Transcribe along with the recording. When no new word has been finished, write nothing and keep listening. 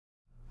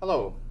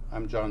Hello,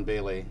 I'm John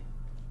Bailey,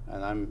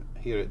 and I'm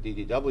here at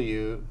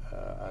DDW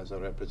as a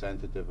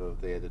representative of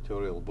the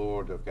editorial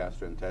board of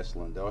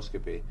gastrointestinal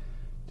endoscopy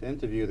to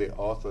interview the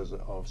authors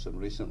of some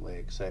recently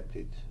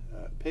accepted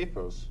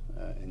papers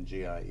in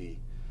GIE.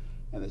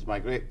 And it's my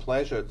great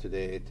pleasure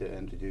today to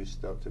introduce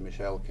Dr.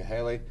 Michel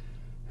Kahaleh,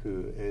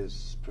 who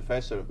is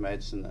Professor of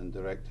Medicine and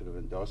Director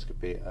of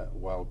Endoscopy at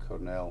Weill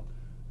Cornell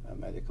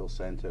Medical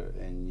Center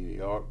in New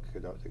York.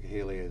 Dr.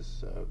 Kahaleh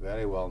is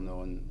very well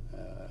known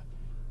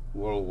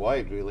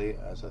worldwide, really,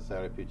 as a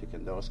therapeutic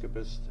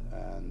endoscopist,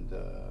 and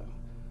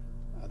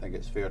I think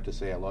it's fair to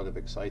say a lot of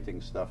exciting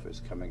stuff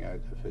is coming out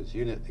of his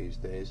unit these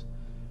days.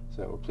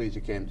 So we're pleased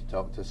you came to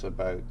talk to us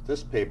about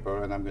this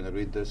paper, and I'm going to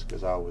read this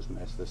because I always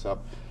mess this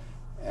up.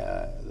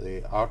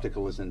 The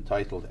article is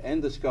entitled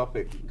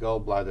Endoscopic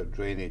Gallbladder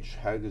Drainage,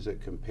 How Does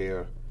It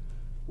Compare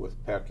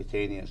with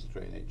Percutaneous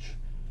Drainage?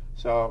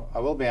 So I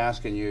will be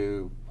asking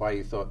you why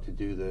you thought to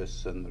do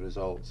this and the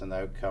results and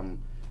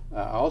outcome.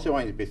 I also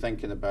want you to be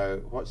thinking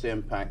about what's the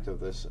impact of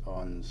this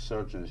on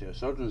surgeons. You know,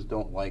 surgeons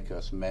don't like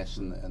us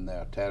messing in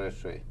their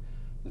territory.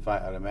 In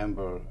fact, I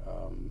remember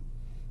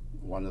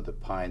one of the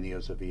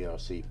pioneers of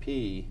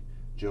ERCP,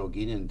 Joe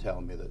Geenan,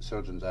 telling me that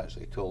surgeons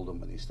actually told him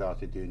when he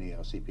started doing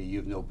ERCP,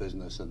 "You've no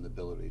business in the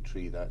biliary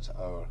tree, that's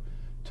our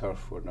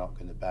turf, we're not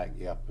going to back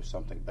you up if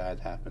something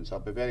bad happens." I'll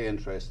be very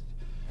interested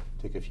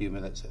to take a few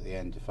minutes at the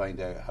end to find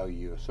out how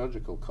your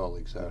surgical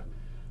colleagues are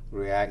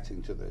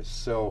reacting to this.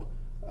 So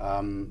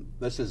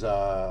this is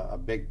a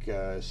big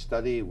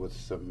study with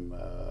some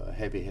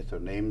heavy hitter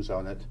names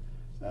on it,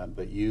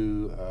 but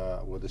you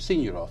were the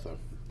senior author,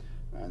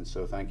 and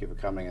so thank you for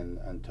coming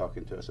and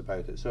talking to us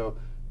about it. So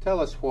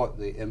tell us what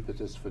the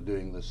impetus for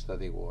doing this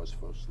study was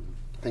first.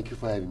 Thank you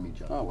for having me,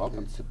 John. Oh,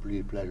 welcome. It's a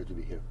real pleasure to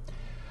be here.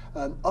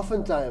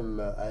 Oftentimes,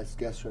 as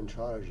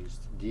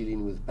gastroenterologists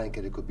dealing with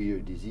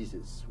pancreaticobiliary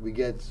diseases, we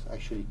get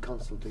actually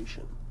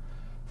consultation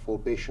for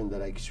patients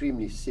that are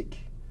extremely sick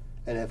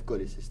and have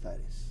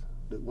cholecystitis.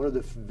 One of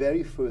the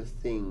very first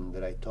things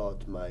that I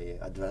taught my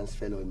advanced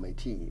fellow in my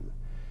team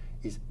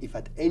is if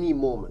at any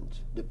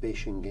moment the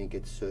patient can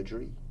get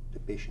surgery, the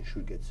patient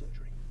should get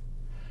surgery.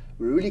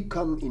 We really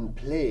come in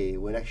play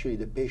when actually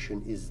the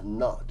patient is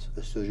not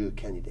a surgical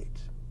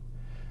candidate.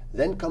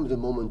 Then comes the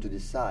moment to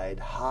decide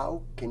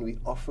how can we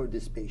offer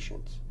this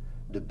patient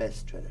the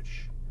best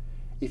drainage.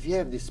 If you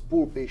have this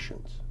poor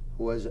patient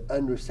who has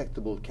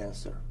unresectable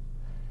cancer,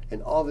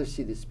 and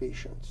obviously this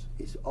patient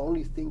is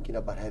only thinking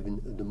about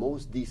having the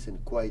most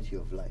decent quality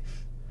of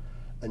life,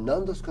 an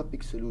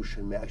endoscopic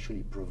solution may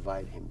actually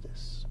provide him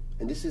this.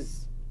 And this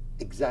is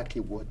exactly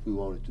what we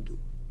wanted to do.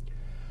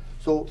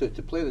 So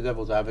to play the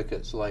devil's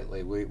advocate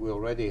slightly, we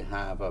already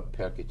have a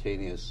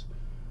percutaneous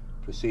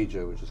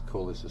procedure, which is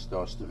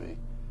cholecystostomy,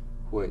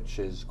 which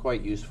is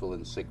quite useful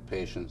in sick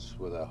patients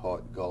with a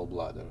hot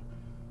gallbladder.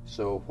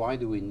 So why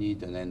do we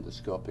need an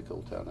endoscopic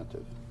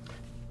alternative?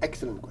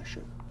 Excellent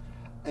question.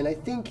 And I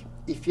think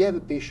if you have a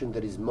patient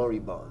that is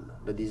moribund,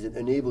 that is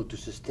unable to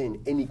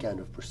sustain any kind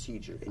of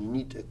procedure, and you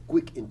need a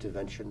quick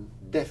intervention,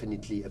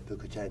 definitely a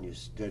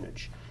percutaneous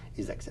drainage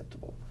is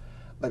acceptable.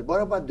 But what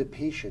about the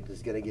patient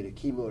that's going to get a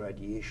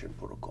chemoradiation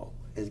protocol?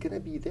 It's going to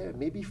be there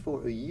maybe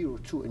for a year or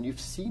two, and you've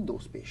seen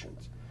those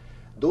patients.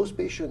 Those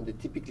patients, they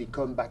typically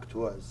come back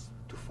to us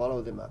to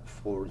follow them up,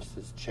 for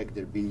instance, check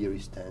their biliary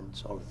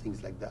stents or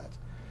things like that.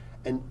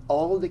 And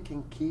all they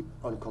can keep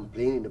on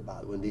complaining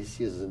about when they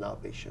see us as an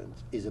outpatient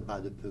is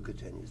about the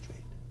percutaneous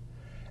drain.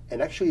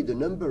 And actually the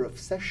number of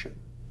sessions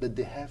that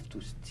they have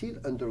to still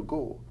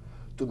undergo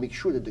to make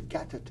sure that the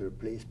catheter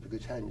placed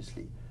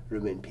percutaneously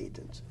remain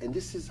patent. And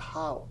this is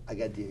how I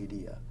got the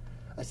idea.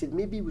 I said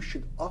maybe we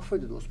should offer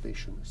to those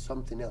patients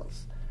something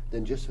else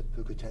than just a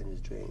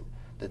percutaneous drain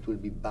that will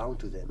be bound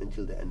to them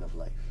until the end of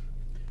life.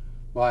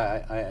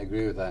 Well, I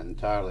agree with that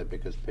entirely,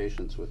 because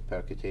patients with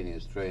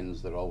percutaneous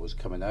drains, they're always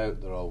coming out,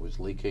 they're always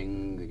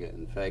leaking, they get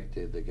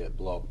infected, they get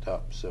blocked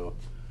up. So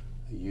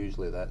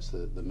usually that's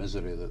the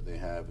misery that they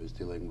have, is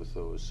dealing with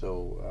those.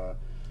 So,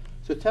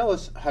 so tell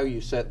us how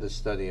you set this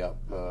study up.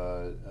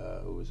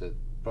 Was it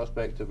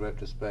prospective,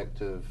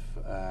 retrospective,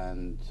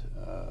 and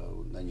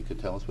then you could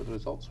tell us what the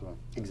results were.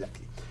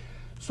 Exactly.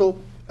 So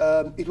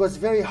it was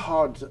very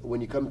hard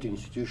when you come to an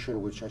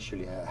institution which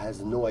actually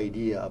has no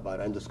idea about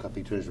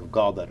endoscopic drainage of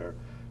gallbladder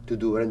to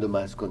do a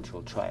randomized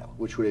control trial,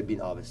 which would have been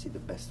obviously the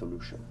best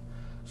solution.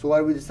 So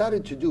what we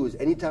decided to do is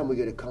anytime we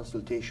get a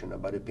consultation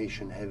about a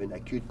patient having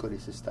acute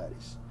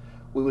cholecystitis,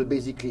 we will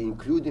basically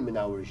include him in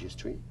our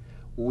registry.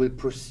 We will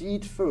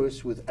proceed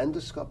first with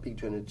endoscopic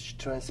drainage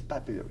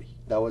transpapillary.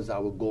 That was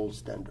our gold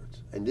standard.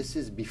 And this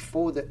is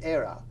before the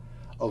era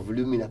of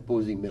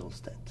lumina-posing metal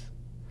stent.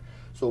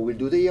 So we'll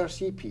do the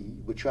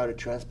ERCP, we try the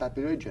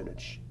transpapillary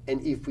drainage, and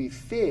if we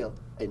fail,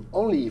 and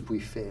only if we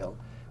fail,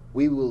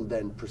 we will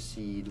then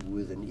proceed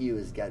with an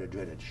EOS guided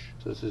drainage.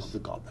 So this is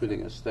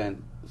putting a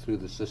stent through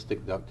the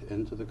cystic duct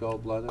into the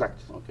gallbladder?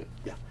 Correct. Okay.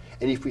 Yeah.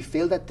 And if we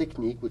fail that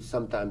technique, which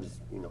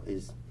sometimes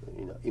is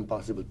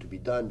impossible to be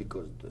done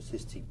because the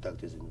cystic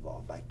duct is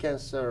involved by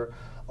cancer,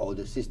 or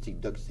the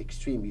cystic duct is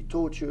extremely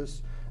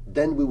tortuous,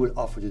 then we will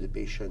offer to the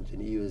patient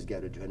an EOS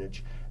guided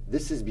drainage.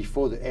 This is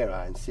before the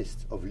era, I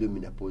insist, of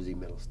lumen opposing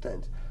metal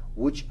stent,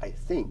 which I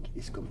think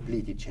is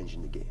completely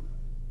changing the game.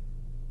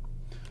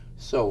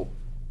 So,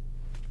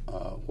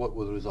 what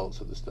were the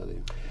results of the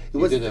study?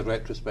 You did a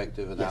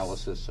retrospective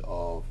analysis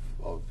of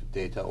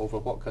data over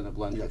what kind of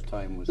length of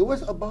time was it? It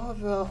was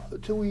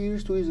about 2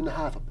 years, 2 years and a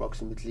half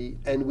approximately,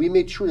 and we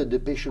made sure that the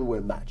patients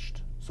were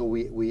matched. So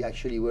we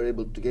actually were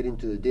able to get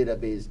into the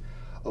database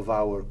of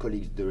our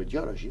colleagues, the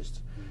radiologists,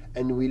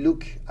 and we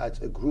look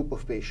at a group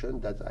of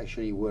patients that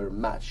actually were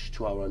matched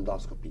to our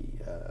endoscopy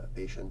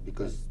patient,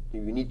 because you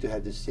need to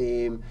have the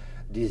same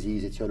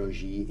disease,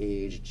 etiology,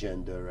 age,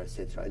 gender,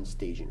 etc., and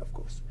staging, of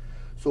course.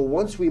 So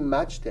once we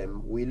matched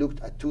them, we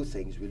looked at two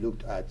things. We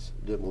looked at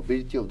the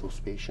mobility of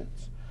those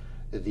patients,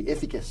 the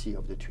efficacy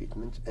of the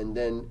treatment, and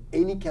then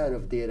any kind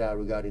of data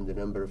regarding the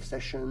number of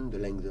sessions, the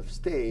length of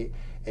stay,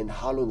 and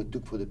how long it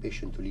took for the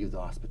patient to leave the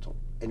hospital.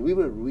 And we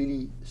were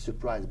really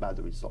surprised by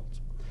the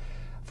results.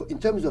 In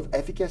terms of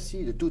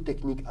efficacy, the two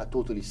techniques are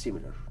totally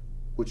similar,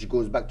 which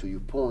goes back to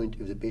your point.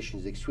 If the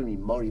patient is extremely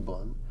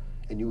moribund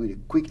and you need a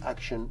quick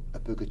action, a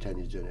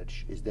percutaneous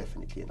drainage is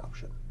definitely an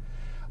option.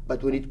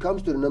 But when it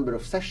comes to the number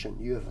of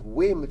sessions, you have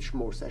way much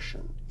more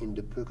sessions in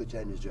the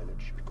percutaneous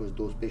drainage, because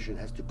those patients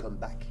have to come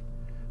back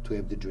to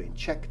have the drain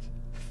checked,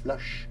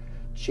 flush,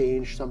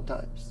 changed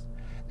sometimes.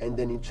 And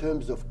then in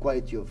terms of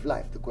quality of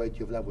life, the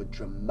quality of life was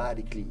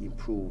dramatically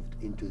improved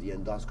into the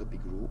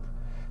endoscopy group,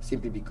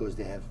 simply because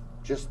they have,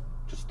 just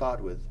to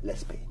start with,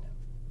 less pain.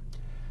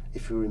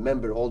 If you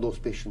remember all those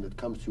patients that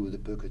come through the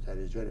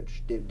percutaneous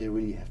drainage, they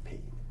really have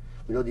pain.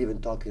 We're not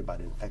even talking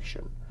about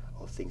infection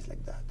or things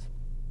like that.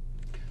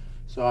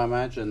 So I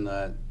imagine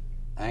that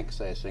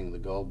accessing the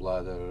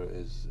gallbladder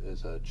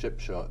is a chip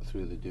shot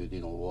through the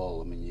duodenal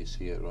wall. I mean, you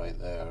see it right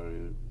there.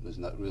 There's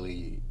not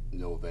really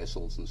no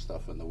vessels and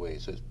stuff in the way,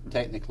 so it's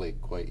technically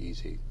quite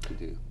easy to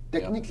do.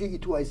 Technically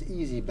it was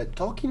easy, but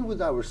talking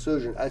with our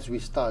surgeon as we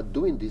start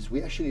doing this,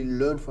 we actually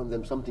learned from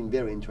them something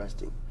very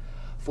interesting.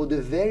 For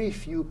the very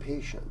few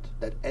patients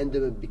that end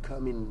up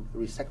becoming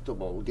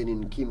resectable,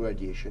 getting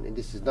chemoradiation, and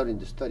this is not in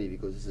the study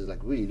because this is like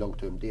really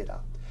long-term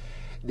data,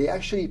 they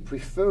actually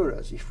prefer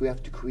us, if we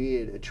have to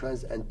create a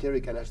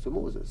transenteric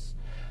anastomosis,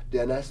 the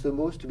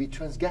anastomosis to be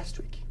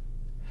transgastric,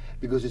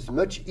 because it's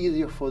much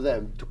easier for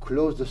them to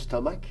close the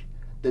stomach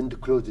than to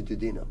close the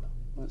duodenum.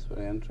 That's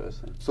very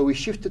interesting. So we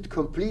shifted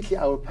completely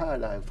our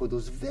paradigm for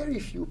those very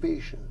few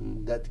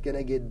patients that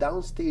gonna get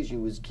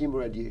downstaging with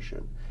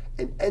chemoradiation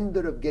and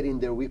ended up getting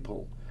their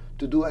Whipple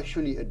to do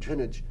actually a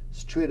drainage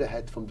straight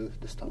ahead from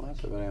the stomach.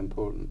 That's a very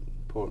important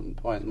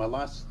point. My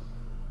last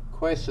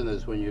question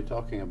is, when you're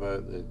talking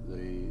about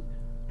the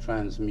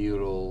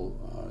transmural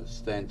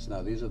stents,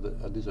 now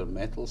these are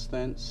metal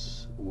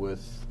stents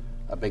with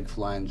a big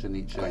flange in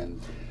each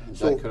end. Is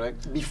that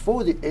correct?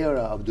 Before the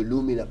era of the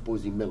lumen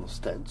opposing metal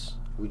stents,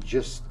 we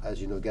just,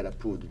 as you know, got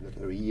approved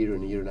like a year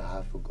and a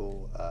half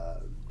ago,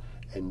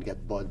 and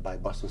got bought by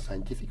Boston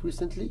Scientific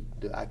recently,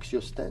 the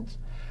Axios stent.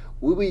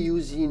 We were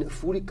using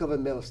fully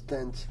covered metal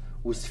stent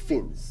with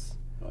fins,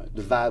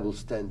 the viable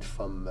stent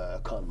from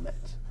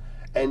ConMed.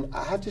 And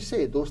I have to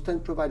say, those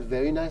stents provide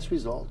very nice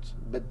results,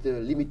 but the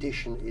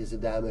limitation is a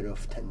diameter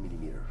of 10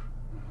 millimeters.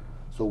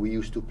 So we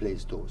used to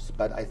place those.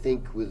 But I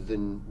think with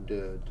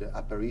the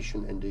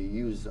apparition and the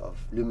use of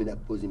lumen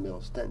opposing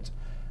metal stent,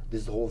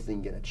 this whole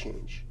thing gonna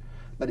change.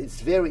 But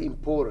it's very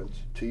important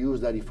to use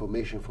that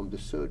information from the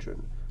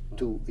surgeon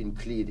to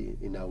include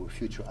in our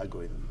future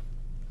algorithm.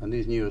 And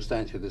these newer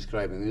stents you're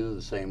describing, these are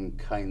the same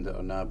kind that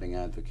are now being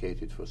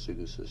advocated for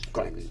pseudocyst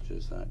drainage.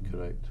 Is that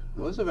correct?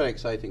 Well, it's a very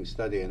exciting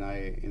study, and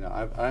I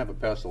have a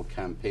personal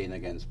campaign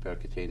against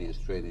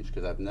percutaneous drainage,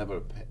 because I've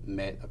never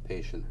met a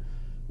patient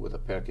with a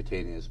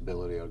percutaneous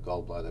biliary or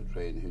gallbladder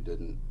drain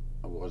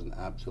who wasn't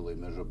absolutely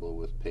miserable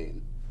with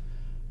pain.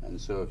 And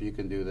so if you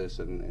can do this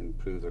and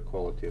improve their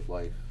quality of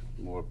life,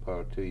 more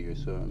power to you.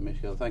 So,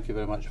 Michel, thank you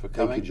very much for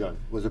coming. Thank you, John.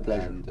 It was a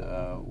pleasure. And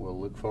we'll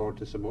look forward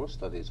to some more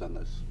studies on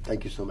this.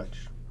 Thank you so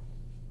much.